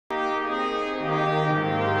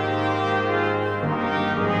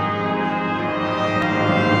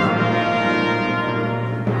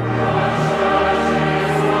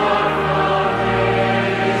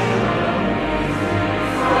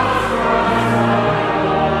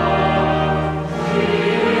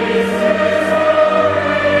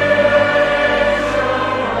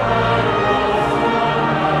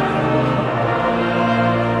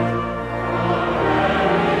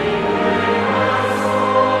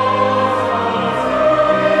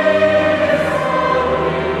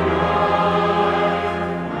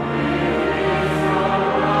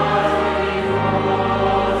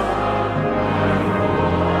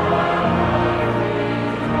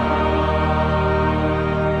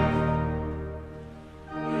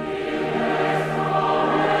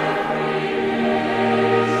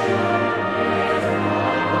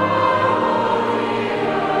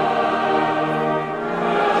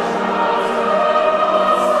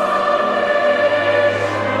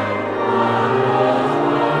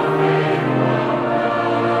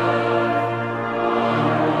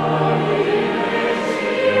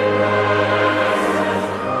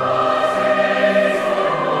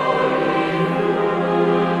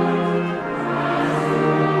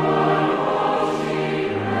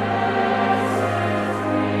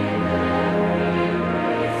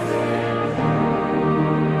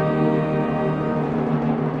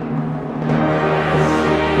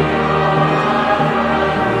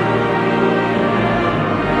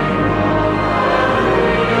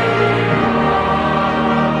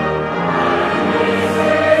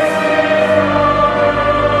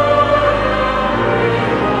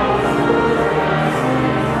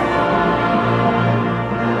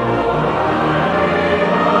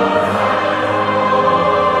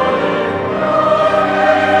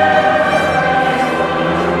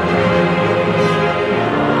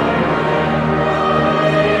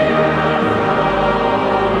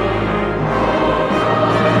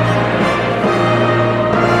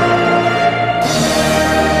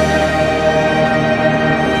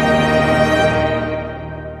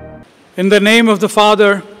In the name of the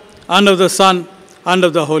Father, and of the Son, and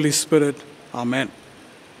of the Holy Spirit. Amen.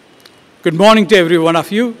 Good morning to every one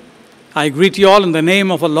of you. I greet you all in the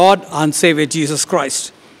name of our Lord and Savior Jesus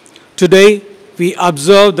Christ. Today, we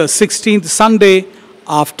observe the 16th Sunday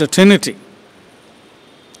after Trinity.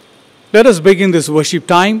 Let us begin this worship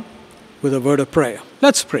time with a word of prayer.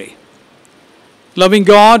 Let's pray. Loving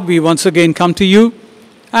God, we once again come to you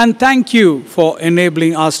and thank you for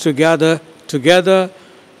enabling us to gather together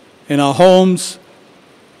in our homes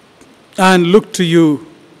and look to you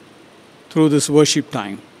through this worship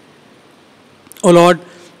time. O Lord,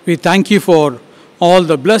 we thank you for all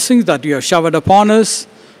the blessings that you have showered upon us.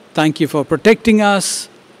 Thank you for protecting us.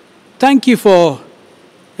 Thank you for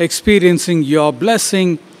experiencing your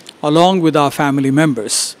blessing along with our family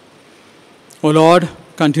members. O Lord,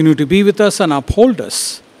 continue to be with us and uphold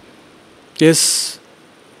us. Yes,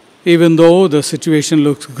 even though the situation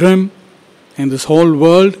looks grim in this whole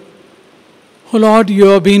world, O Lord, you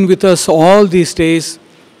have been with us all these days,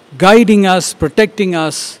 guiding us, protecting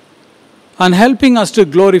us, and helping us to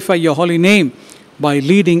glorify your holy name by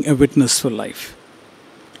leading a witnessful life.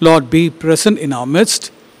 Lord, be present in our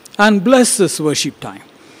midst and bless this worship time.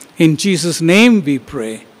 In Jesus' name we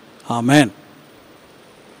pray. Amen.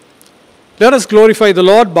 Let us glorify the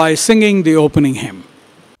Lord by singing the opening hymn.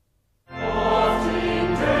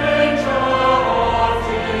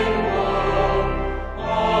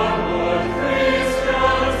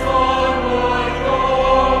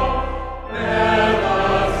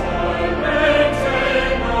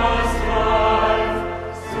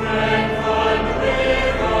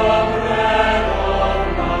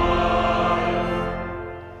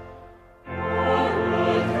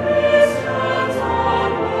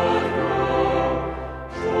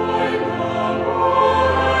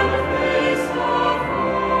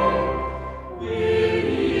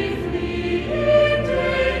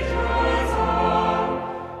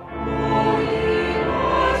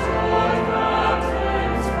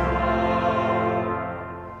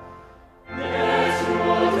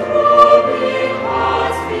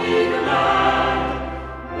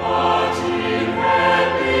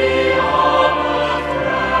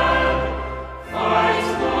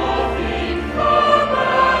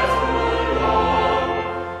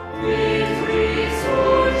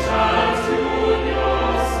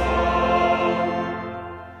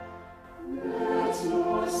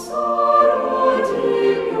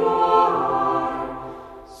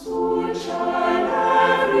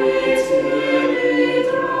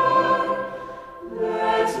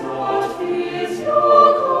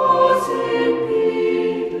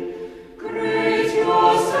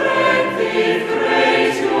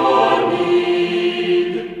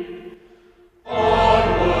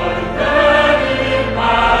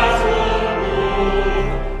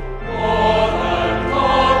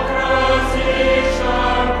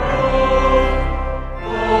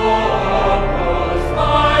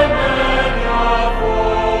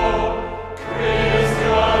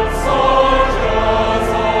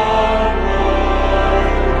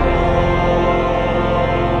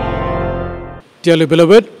 Dearly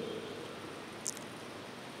beloved,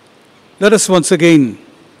 let us once again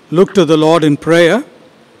look to the Lord in prayer.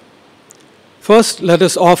 First, let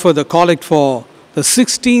us offer the collect for the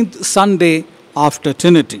 16th Sunday after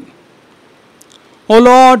Trinity. O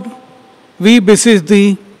Lord, we beseech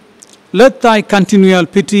thee, let thy continual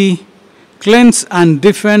pity cleanse and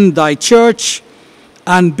defend thy church,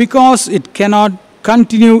 and because it cannot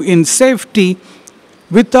continue in safety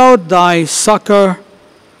without thy succor,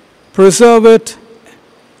 preserve it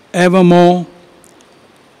evermore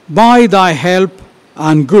by thy help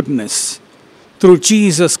and goodness. Through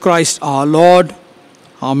Jesus Christ our Lord.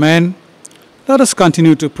 Amen. Let us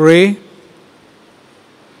continue to pray.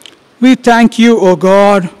 We thank you, O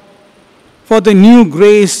God, for the new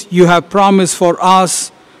grace you have promised for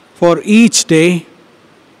us for each day.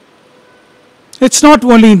 It's not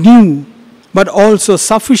only new, but also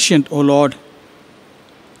sufficient, O Lord.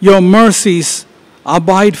 Your mercies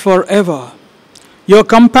abide forever. Your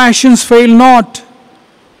compassions fail not.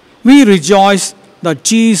 We rejoice that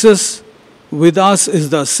Jesus with us is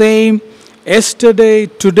the same yesterday,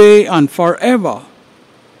 today, and forever.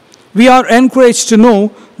 We are encouraged to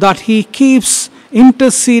know that he keeps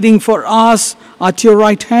interceding for us at your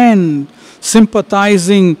right hand,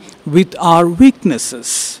 sympathizing with our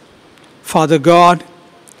weaknesses. Father God,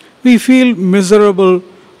 we feel miserable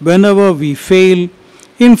whenever we fail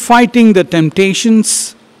in fighting the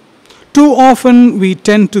temptations. Too often we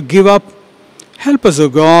tend to give up. Help us, O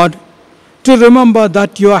God, to remember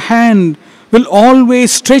that your hand will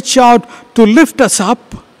always stretch out to lift us up.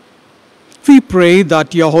 We pray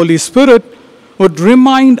that your Holy Spirit would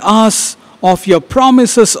remind us of your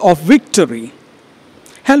promises of victory.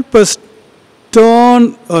 Help us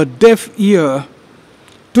turn a deaf ear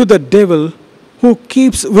to the devil who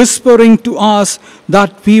keeps whispering to us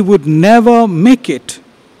that we would never make it.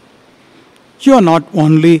 You are not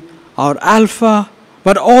only our Alpha,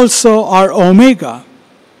 but also our Omega.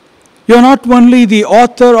 You are not only the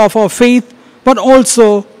author of our faith, but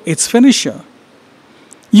also its finisher.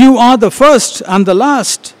 You are the first and the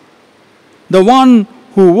last, the one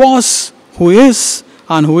who was, who is,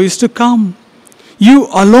 and who is to come. You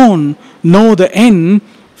alone know the end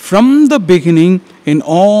from the beginning in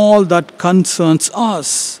all that concerns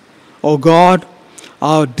us. O God,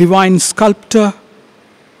 our divine sculptor,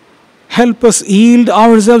 help us yield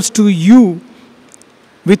ourselves to you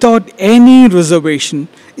without any reservation,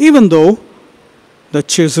 even though the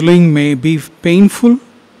chiseling may be painful.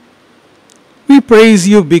 We praise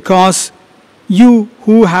you because you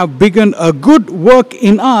who have begun a good work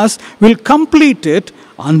in us will complete it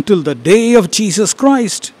until the day of Jesus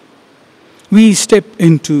Christ. We step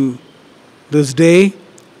into this day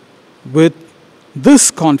with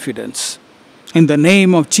this confidence. In the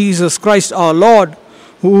name of Jesus Christ our Lord,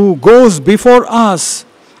 who goes before us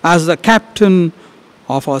as the captain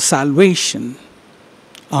of our salvation.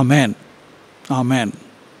 Amen. Amen.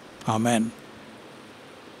 Amen.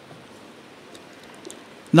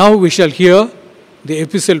 Now we shall hear the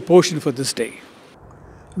epistle portion for this day.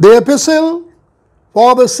 The epistle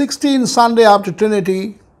for the 16th Sunday after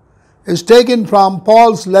Trinity is taken from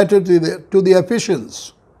Paul's letter to the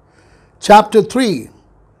Ephesians, chapter 3,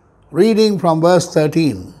 reading from verse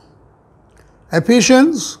 13.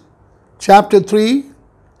 Ephesians, chapter 3,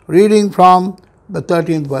 reading from the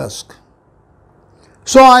 13th verse.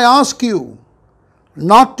 So I ask you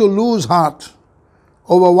not to lose heart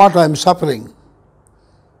over what I am suffering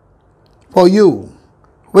for you,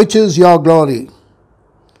 which is your glory.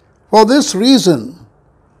 For this reason,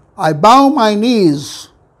 I bow my knees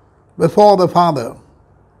before the Father,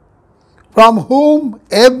 from whom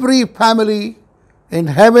every family in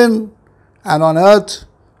heaven and on earth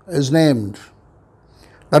is named,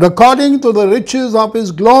 that according to the riches of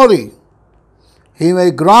his glory, he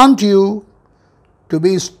may grant you to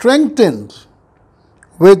be strengthened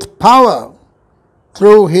with power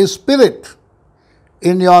through his Spirit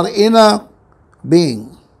in your inner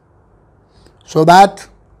being, so that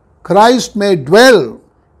Christ may dwell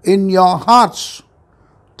in your hearts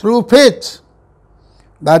through faith,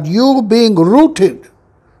 that you, being rooted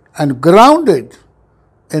and grounded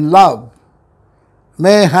in love,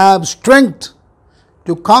 may have strength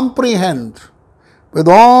to comprehend with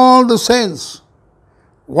all the saints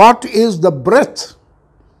what is the breadth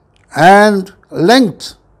and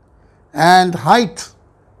length and height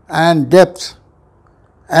and depth,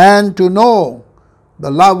 and to know the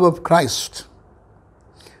love of Christ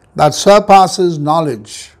that surpasses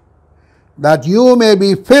knowledge, that you may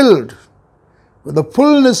be filled with the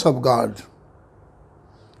fullness of God.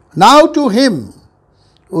 Now to him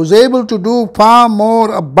who is able to do far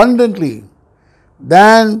more abundantly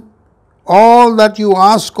than all that you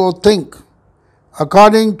ask or think,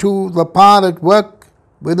 according to the power at work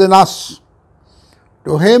within us,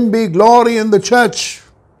 to him be glory in the church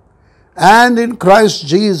and in Christ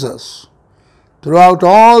Jesus throughout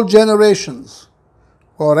all generations,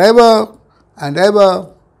 forever and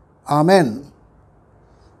ever. Amen.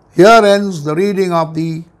 Here ends the reading of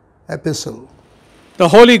the epistle. The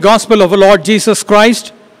Holy Gospel of our Lord Jesus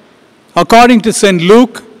Christ, according to St.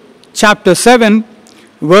 Luke, chapter 7,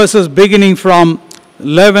 verses beginning from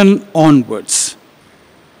 11 onwards.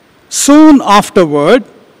 Soon afterward,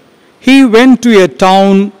 he went to a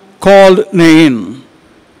town called Nain,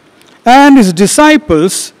 and his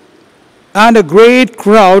disciples and a great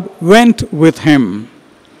crowd went with him.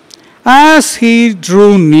 As he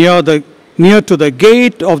drew near to the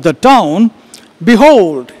gate of the town,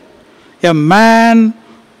 behold, a man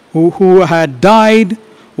who had died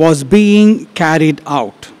was being carried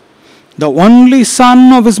out, the only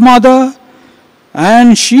son of his mother,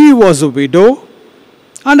 and she was a widow,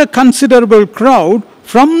 and a considerable crowd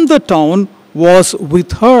from the town was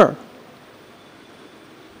with her.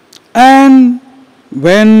 And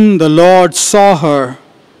when the Lord saw her,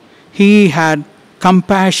 he had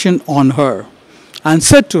compassion on her, and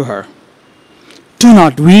said to her, "Do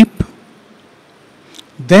not weep."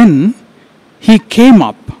 Then he came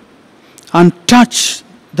up and touched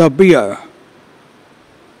the bier,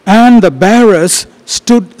 and the bearers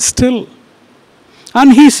stood still.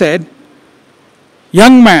 And he said,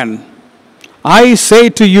 "Young man, I say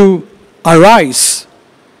to you, arise."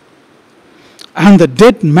 And the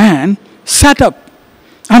dead man sat up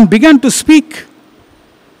and began to speak.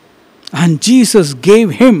 And Jesus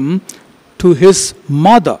gave him to his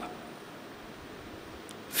mother.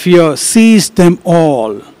 Fear seized them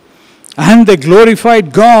all, and they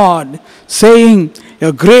glorified God, saying,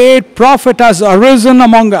 "A great prophet has arisen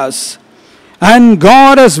among us, and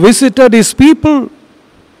God has visited his people."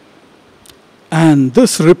 And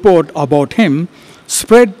this report about him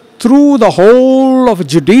spread through the whole of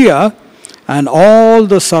Judea and all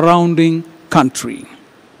the surrounding country.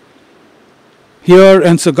 Here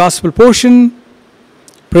ends the gospel portion.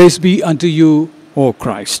 Praise be unto you, O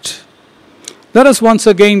Christ. Let us once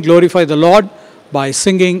again glorify the Lord by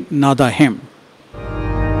singing another hymn.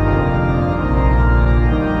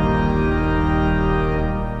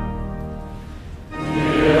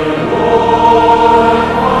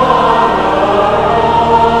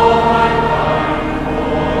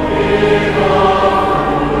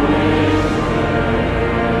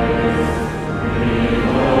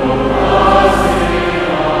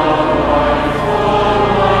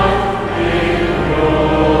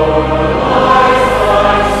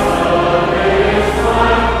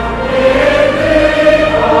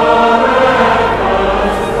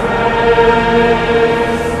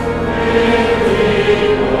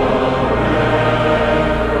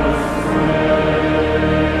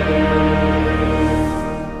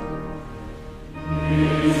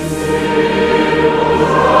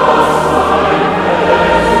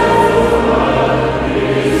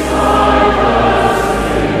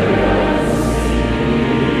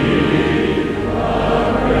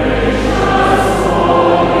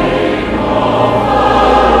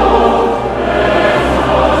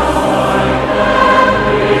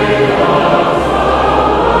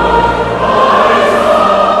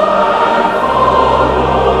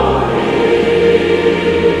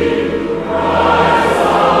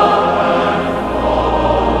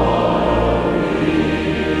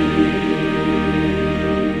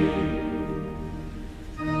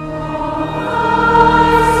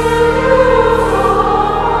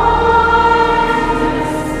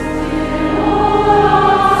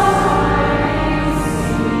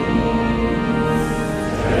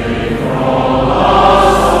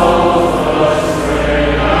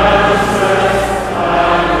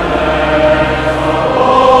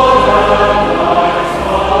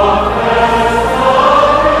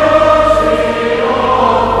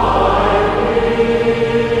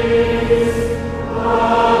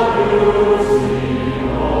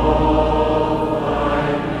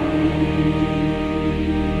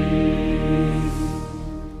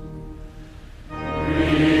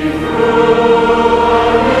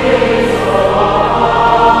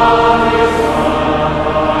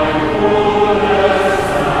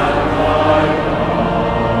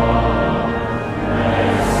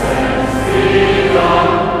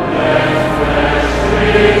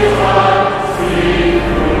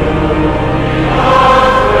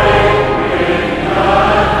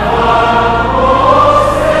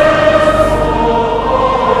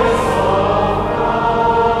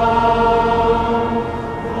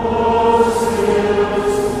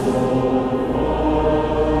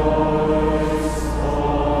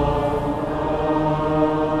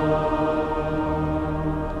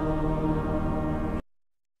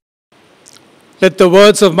 Let the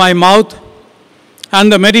words of my mouth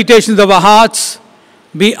and the meditations of our hearts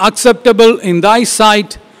be acceptable in thy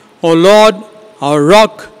sight, O Lord, our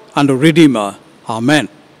rock and redeemer. Amen.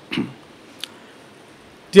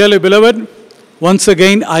 Dearly beloved, once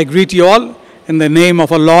again I greet you all in the name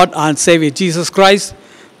of our Lord and Savior Jesus Christ.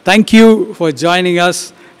 Thank you for joining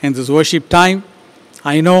us in this worship time.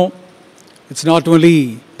 I know it's not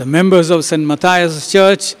only the members of St. Matthias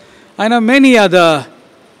Church, I know many other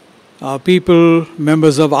people,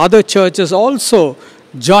 members of other churches also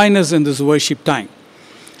join us in this worship time.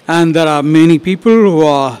 And there are many people who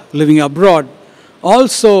are living abroad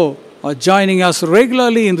also are joining us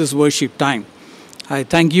regularly in this worship time. I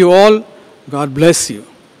thank you all. God bless you.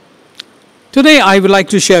 Today I would like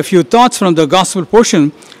to share a few thoughts from the gospel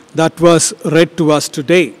portion that was read to us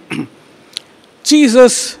today.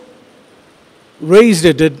 Jesus raised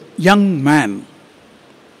a dead young man.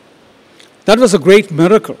 That was a great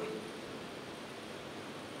miracle.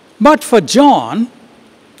 But for John,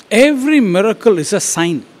 every miracle is a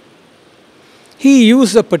sign. He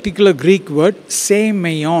used a particular Greek word,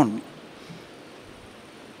 semeion.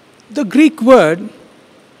 The Greek word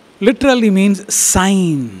literally means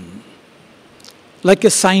sign, like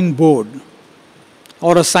a signboard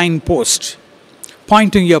or a signpost,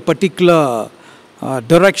 pointing a particular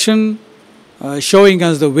direction, showing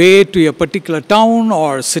us the way to a particular town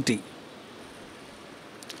or city.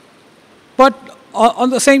 But On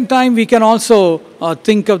the same time, we can also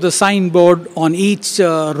think of the signboard on each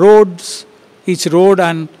road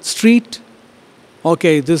and street.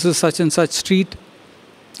 Okay, this is such and such street.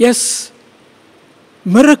 Yes,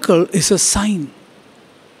 miracle is a sign.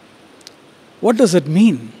 What does it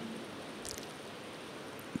mean?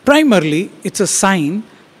 Primarily, it's a sign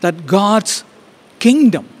that God's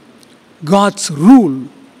kingdom, God's rule,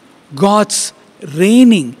 God's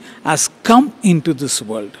reigning has come into this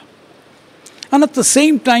world. And at the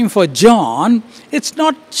same time for John, it's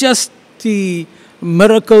not just the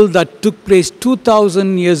miracle that took place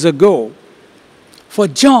 2,000 years ago. For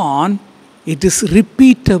John, it is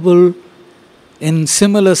repeatable in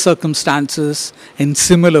similar circumstances, in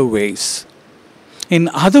similar ways. In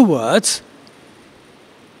other words,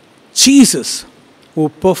 Jesus, who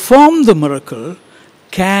performed the miracle,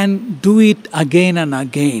 can do it again and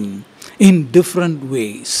again in different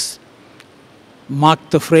ways. Mark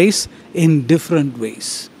the phrase, in different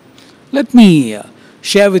ways. Let me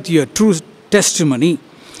share with you a true testimony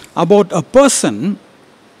about a person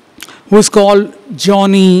who is called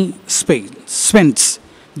Johnny Spence.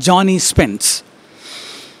 Johnny Spence.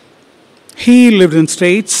 He lived in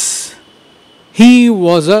States. He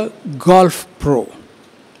was a golf pro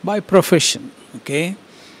by profession, okay?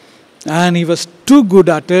 And he was too good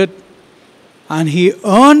at it, and he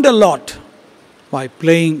earned a lot by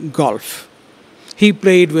playing golf. He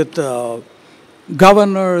played with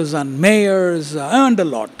governors and mayors, earned a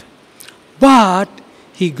lot. But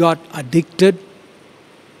he got addicted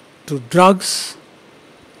to drugs,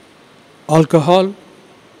 alcohol,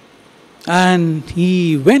 and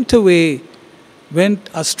he went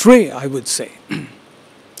astray, I would say.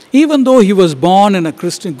 Even though he was born in a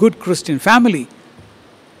good Christian family,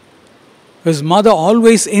 his mother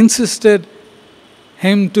always insisted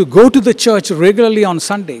him to go to the church regularly on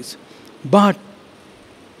Sundays. But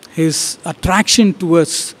his attraction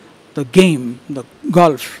towards the game, the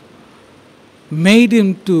golf, made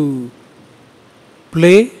him to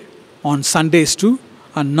play on Sundays too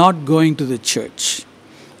and not going to the church.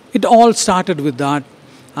 It all started with that,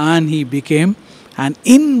 and he became an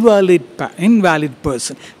invalid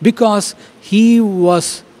person because he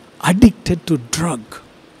was addicted to drug.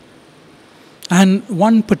 And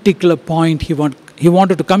one particular point, he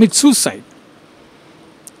wanted to commit suicide.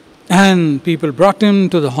 And people brought him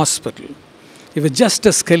to the hospital. He was just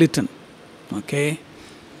a skeleton, okay?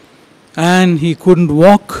 And he couldn't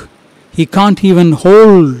walk. He can't even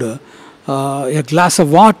hold a glass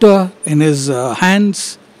of water in his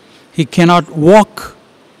hands. He cannot walk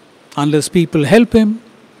unless people help him.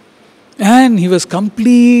 And he was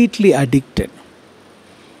completely addicted.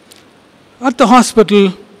 At the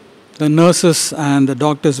hospital, the nurses and the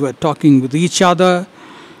doctors were talking with each other,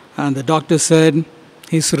 and the doctor said,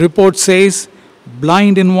 his report says,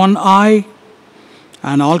 blind in one eye,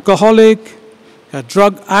 an alcoholic, a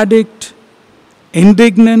drug addict,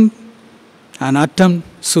 indignant, and attempt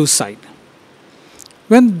suicide.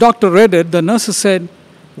 When the doctor read it, the nurses said,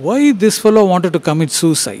 why this fellow wanted to commit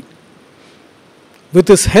suicide? With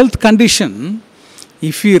his health condition,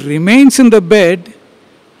 if he remains in the bed,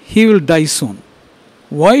 he will die soon.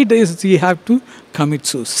 Why does he have to commit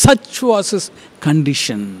suicide? Such was his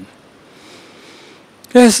condition.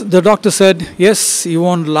 Yes, the doctor said, yes, he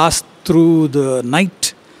won't last through the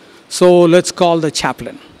night, so let's call the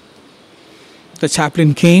chaplain. The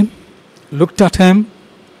chaplain came, looked at him.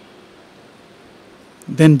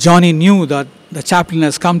 Then Johnny knew that the chaplain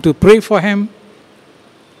has come to pray for him.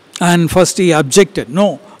 And first he objected,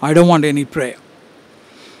 no, I don't want any prayer.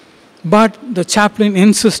 But the chaplain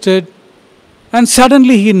insisted, and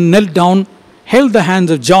suddenly he knelt down, held the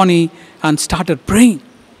hands of Johnny, and started praying.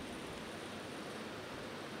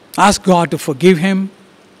 Asked God to forgive him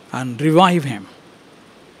and revive him.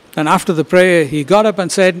 And after the prayer, he got up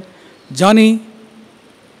and said, Johnny,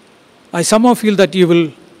 I somehow feel that you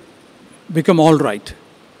will become all right.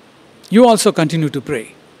 You also continue to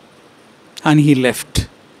pray. And he left.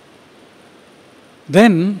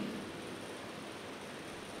 Then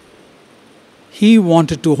he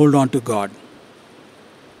wanted to hold on to God.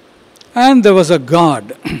 And there was a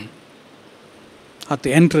guard at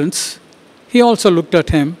the entrance. He also looked at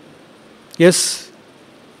him. Yes,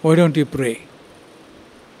 why don't you pray?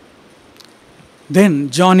 Then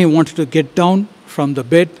Johnny wanted to get down from the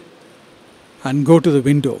bed and go to the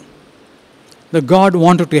window. The guard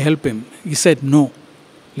wanted to help him. He said, no,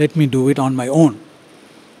 let me do it on my own.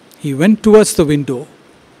 He went towards the window,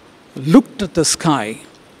 looked at the sky,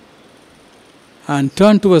 and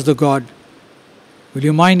turned towards the God. Will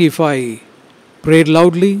you mind if I prayed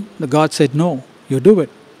loudly? The God said, no, you do it.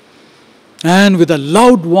 And with a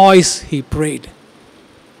loud voice, he prayed.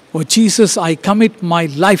 Oh Jesus, I commit my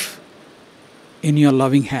life in your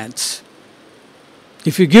loving hands.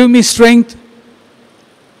 If you give me strength,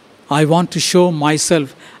 I want to show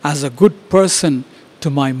myself as a good person to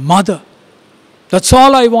my mother. That's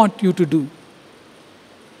all I want you to do.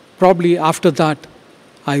 Probably after that,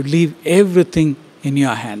 I leave everything in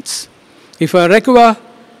your hands. If I recover,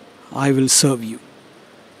 I will serve you.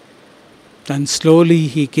 Then slowly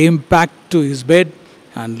he came back to his bed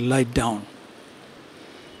and lied down.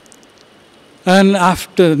 And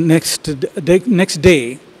after next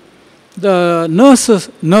day, the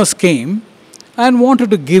nurse came and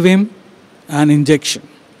wanted to give him an injection.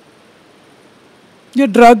 A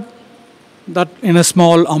drug that in a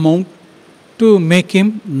small amount to make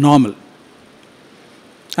him normal.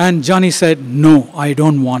 And Johnny said, "No, I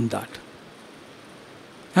don't want that."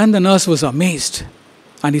 And the nurse was amazed.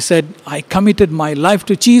 And he said, "I committed my life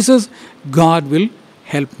to Jesus. God will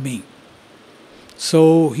help me."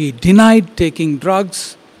 So he denied taking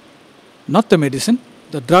drugs, not the medicine,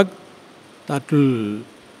 the drug that will,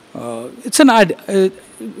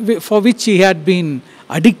 for which he had been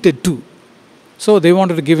addicted to. So they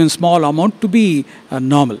wanted to give him small amount to be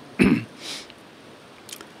normal.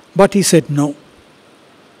 But he said no.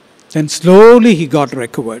 Then slowly he got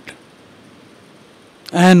recovered.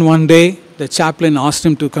 And one day the chaplain asked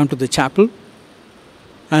him to come to the chapel.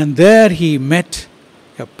 And there he met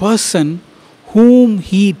a person whom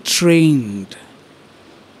he trained.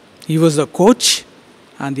 He was a coach,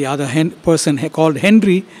 and the other person called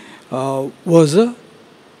Henry was a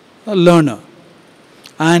learner.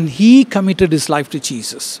 And he committed his life to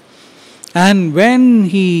Jesus. And when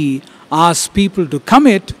he asked people to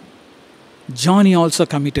commit, Johnny also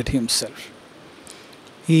committed himself.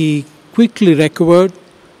 He quickly recovered,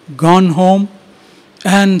 gone home,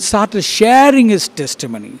 and started sharing his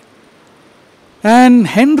testimony. And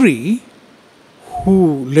Henry,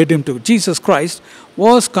 who led him to Jesus Christ,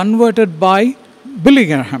 was converted by Billy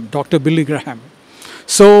Graham, Dr. Billy Graham.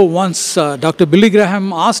 So once Dr. Billy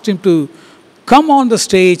Graham asked him to come on the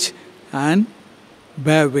stage and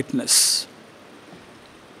bear witness.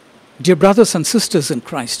 Dear brothers and sisters in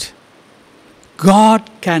Christ, God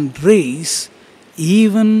can raise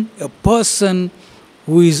even a person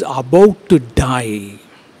who is about to die.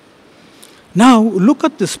 Now look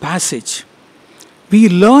at this passage. We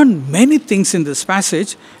learn many things in this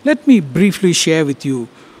passage. Let me briefly share with you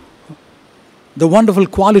the wonderful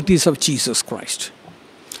qualities of Jesus Christ.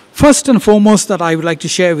 First and foremost that I would like to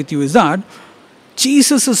share with you is that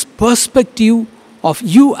Jesus' perspective of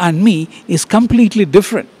you and me is completely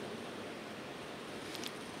different.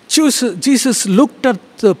 Jesus looked at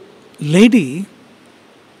the lady,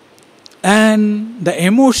 and the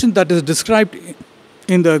emotion that is described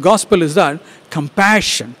in the gospel is that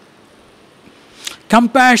compassion.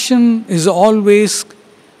 Compassion is always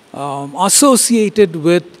associated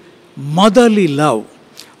with motherly love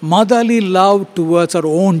towards our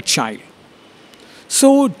own child.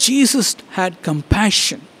 So Jesus had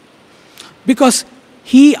compassion because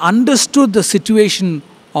he understood the situation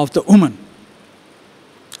of the woman.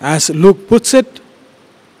 As Luke puts it,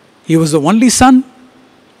 he was the only son.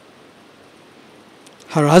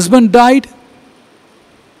 Her husband died,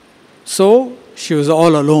 so she was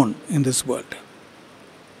all alone in this world.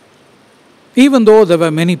 Even though there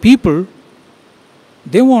were many people,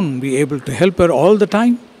 they won't be able to help her all the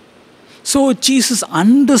time. So Jesus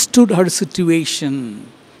understood her situation.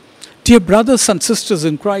 Dear brothers and sisters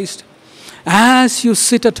in Christ, as you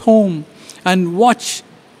sit at home and watch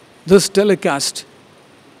this telecast,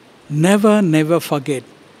 never forget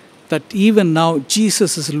that even now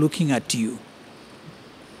Jesus is looking at you.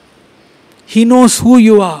 He knows who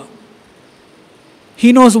you are.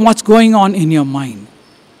 He knows what's going on in your mind.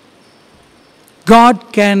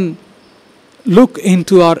 God can look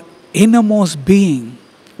into our innermost being,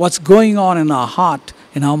 what's going on in our heart,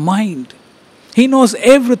 in our mind. He knows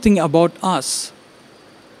everything about us.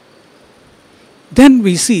 Then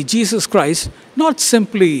we see Jesus Christ not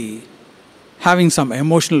simply having some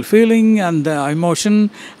emotional feeling and emotion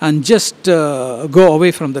and just go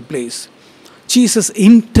away from that place. Jesus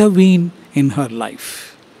intervened in her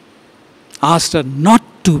life, asked her not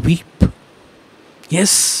to weep.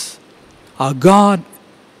 Yes, our God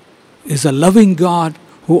is a loving God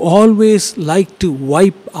who always likes to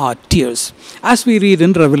wipe our tears. As we read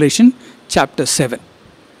in Revelation chapter 7.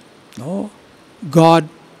 God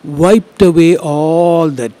wiped away all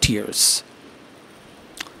the tears.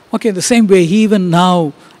 Okay, the same way, even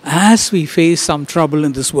now, as we face some trouble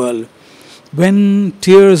in this world, when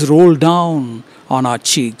tears roll down on our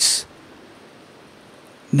cheeks,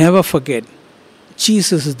 never forget,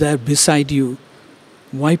 Jesus is there beside you,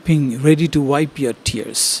 ready to wipe your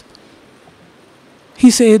tears.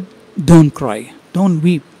 He said, don't cry, don't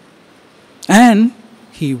weep. And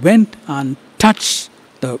he went and touched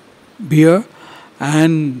the bear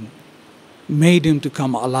and made him to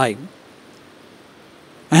come alive.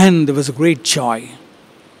 And there was a great joy.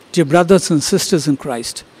 Dear brothers and sisters in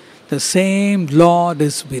Christ, the same Lord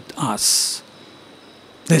is with us.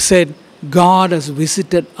 They said, God has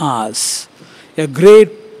visited us. A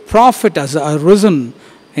great prophet has arisen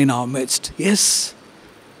in our midst. Yes,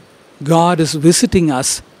 God is visiting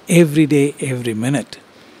us every day, every minute.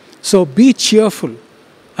 So be cheerful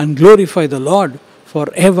and glorify the Lord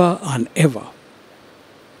forever and ever.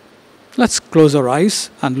 Let's close our eyes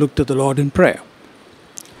and look to the Lord in prayer.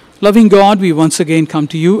 Loving God, we once again come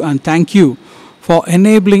to you and thank you for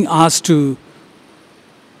enabling us to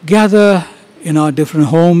gather in our different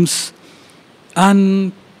homes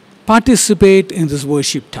and participate in this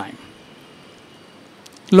worship time.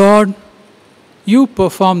 Lord, you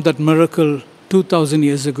performed that miracle 2,000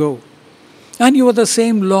 years ago. And you are the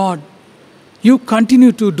same Lord. You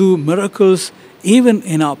continue to do miracles even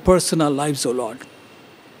in our personal lives, O Lord.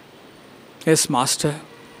 Yes, Master.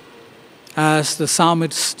 As the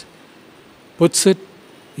psalmist puts it,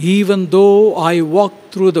 even though I walk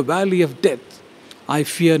through the valley of death, I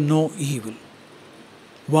fear no evil.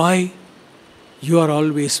 Why? You are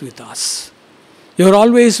always with us. You are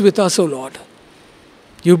always with us, O Lord.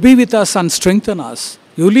 You be with us and strengthen us.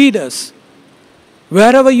 You lead us.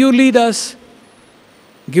 Wherever you lead us,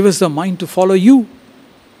 give us the mind to follow you.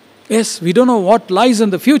 Yes, we don't know what lies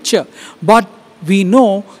in the future, but we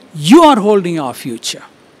know you are holding our future.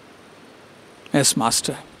 Yes,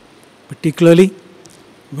 Master. Particularly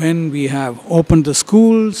when we have opened the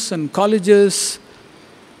schools and colleges,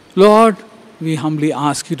 Lord, we humbly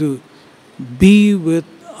ask you to be with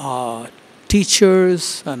our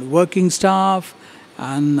teachers and working staff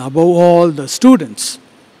and above all the students.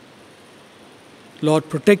 Lord,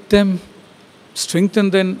 protect them, strengthen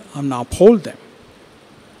them and uphold them.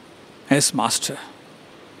 Yes, Master.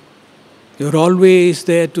 You're always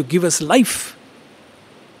there to give us life.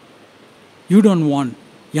 You don't want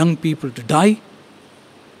young people to die,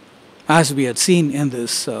 as we had seen in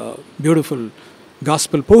this beautiful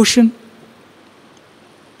gospel portion.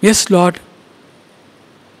 Yes, Lord.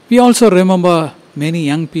 We also remember many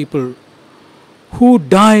young people who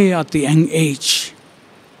die at the young age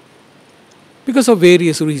because of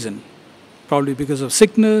various reasons. Probably because of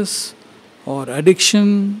sickness or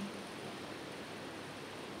addiction,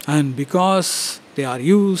 and because they are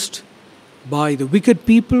used by the wicked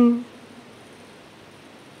people.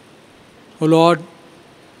 O Lord,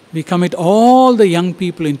 we commit all the young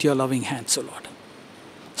people into your loving hands, O Lord.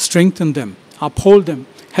 Strengthen them, uphold them,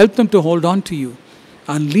 help them to hold on to you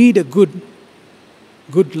and lead a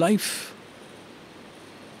good life.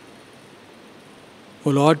 O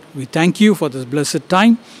Lord, we thank you for this blessed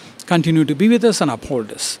time. Continue to be with us and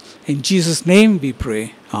uphold us. In Jesus' name we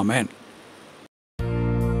pray. Amen.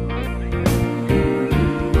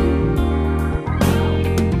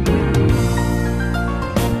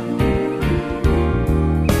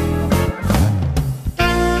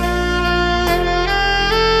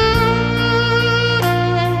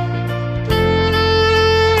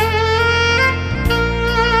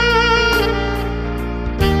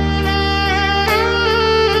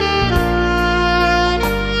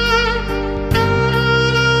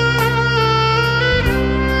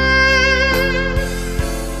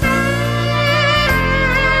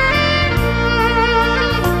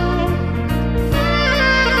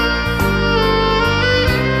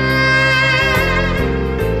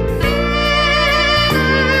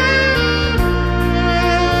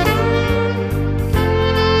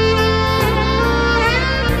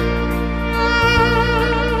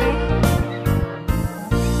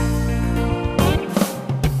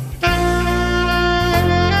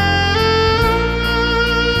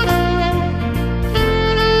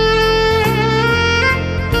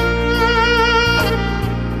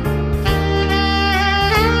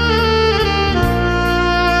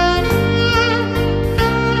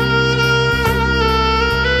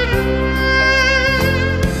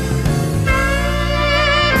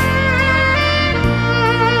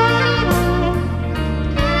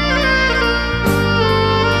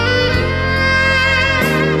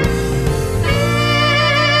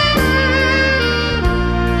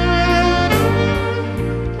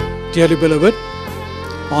 Dearly beloved,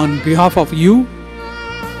 on behalf of you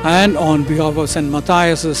and on behalf of St.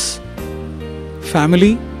 Matthias'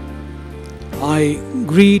 family, I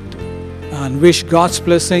greet and wish God's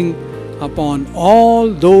blessing upon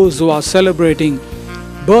all those who are celebrating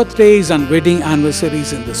birthdays and wedding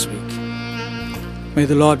anniversaries in this week. May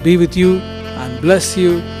the Lord be with you and bless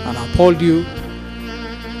you and uphold you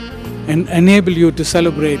and enable you to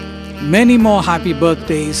celebrate many more happy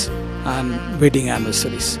birthdays and wedding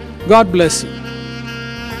anniversaries. God bless you.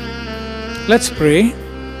 Let's pray.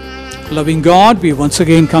 Loving God, we once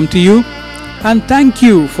again come to you and thank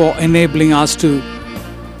you for enabling us to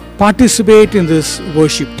participate in this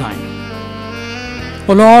worship time.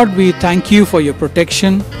 Oh Lord, we thank you for your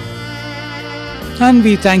protection and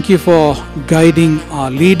we thank you for guiding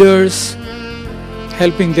our leaders,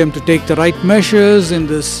 helping them to take the right measures in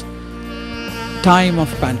this time of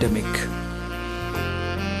pandemic.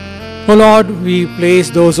 Oh Lord, we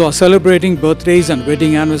place those who are celebrating birthdays and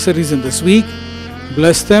wedding anniversaries in this week.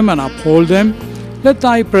 Bless them and uphold them. Let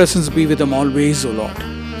thy presence be with them always, O Lord.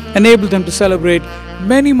 Enable them to celebrate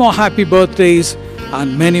many more happy birthdays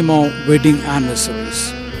and many more wedding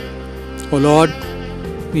anniversaries. O Lord,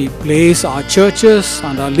 we place our churches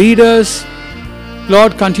and our leaders.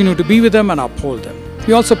 Lord, continue to be with them and uphold them.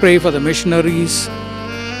 We also pray for the missionaries.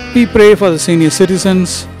 We pray for the senior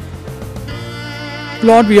citizens.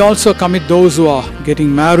 Lord, we also commit those who are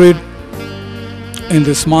getting married in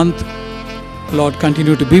this month. Lord,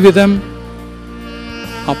 continue to be with them,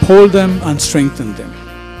 uphold them and strengthen them.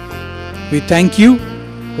 We thank you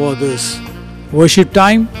for this worship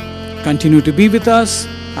time. Continue to be with us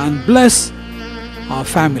and bless our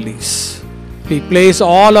families. We place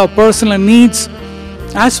all our personal needs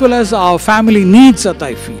as well as our family needs at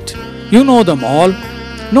thy feet. You know them all.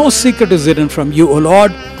 No secret is hidden from you, O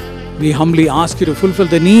Lord. We humbly ask you to fulfill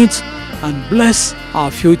the needs and bless our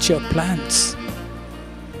future plans.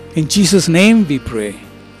 In Jesus' name we pray.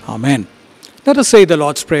 Amen. Let us say the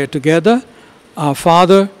Lord's Prayer together. Our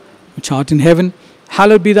Father, which art in heaven,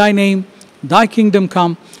 hallowed be thy name. Thy kingdom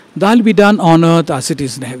come. Thy will be done on earth as it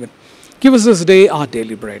is in heaven. Give us this day our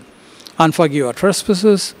daily bread. And forgive our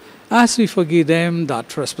trespasses as we forgive them that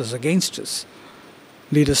trespass against us.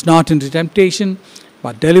 Lead us not into temptation,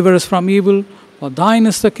 but deliver us from evil. For thine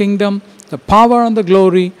is the kingdom, the power and the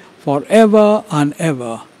glory, forever and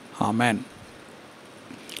ever. Amen.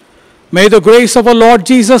 May the grace of our Lord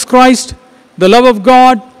Jesus Christ, the love of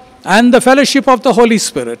God, and the fellowship of the Holy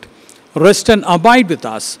Spirit rest and abide with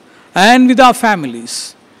us and with our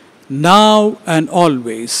families, now and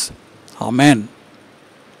always. Amen.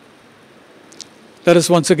 Let us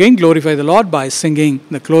once again glorify the Lord by singing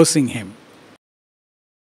the closing hymn.